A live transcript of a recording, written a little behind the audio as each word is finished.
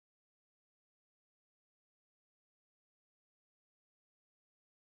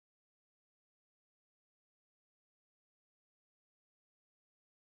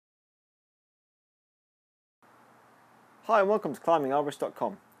Hi and welcome to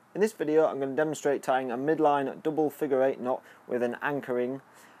climbingarborist.com. In this video I'm going to demonstrate tying a midline double figure 8 knot with an anchoring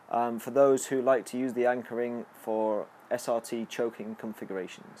for those who like to use the anchoring for SRT choking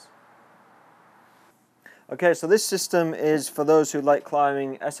configurations. Okay, so this system is for those who like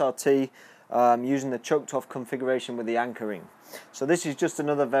climbing SRT using the choked off configuration with the anchoring. So this is just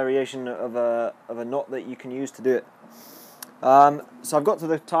another variation of a knot that you can use to do it. So I've got to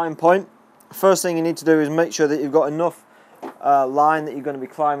the tying point. First thing you need to do is make sure that you've got enough line that you're going to be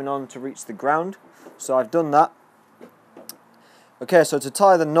climbing on to reach the ground. So I've done that. Okay, so to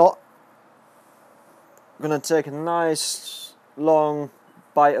tie the knot, I'm going to take a nice long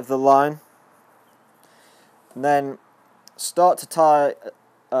bite of the line and then start to tie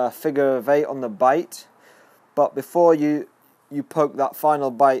a figure of 8 on the bite, but before you poke that final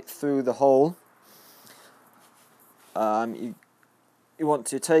bite through the hole, you want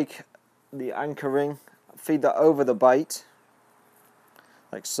to take the anchor ring, feed that over the bite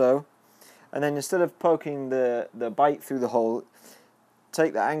like so, and then instead of poking the bite through the hole,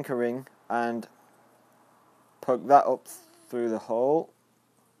 take the anchor ring and poke that up through the hole,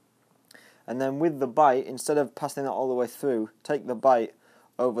 and then with the bite, instead of passing that all the way through, take the bite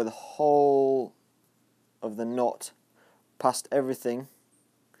over the whole of the knot, past everything,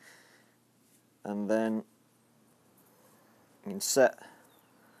 and then you can set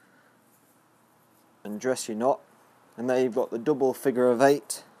and dress your knot. And there you've got the double figure of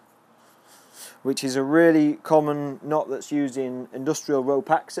 8, which is a really common knot that's used in industrial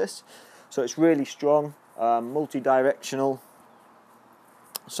rope access. So it's really strong, multi-directional,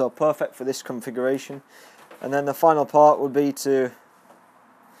 so perfect for this configuration. And then the final part would be to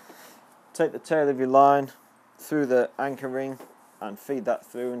take the tail of your line through the anchor ring and feed that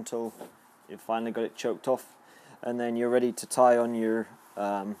through until you've finally got it choked off, and then you're ready to tie on your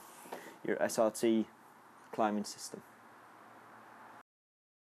SRT climbing system.